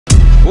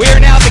We are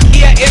now at the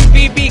Kia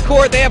MVP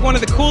Court. They have one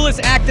of the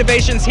coolest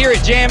activations here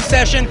at Jam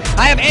Session.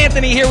 I have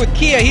Anthony here with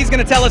Kia. He's going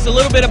to tell us a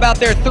little bit about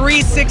their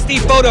 360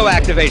 photo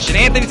activation.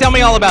 Anthony, tell me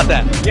all about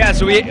that. Yeah,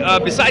 so we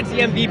besides the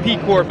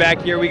MVP Court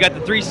back here, we got the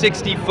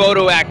 360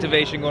 photo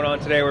activation going on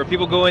today, where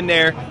people go in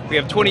there. We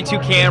have 22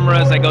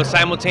 cameras that go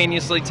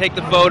simultaneously, take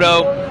the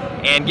photo,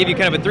 and give you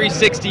kind of a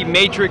 360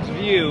 matrix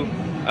view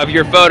of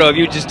your photo, of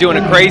you just doing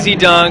a crazy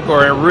dunk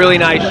or a really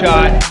nice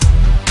shot.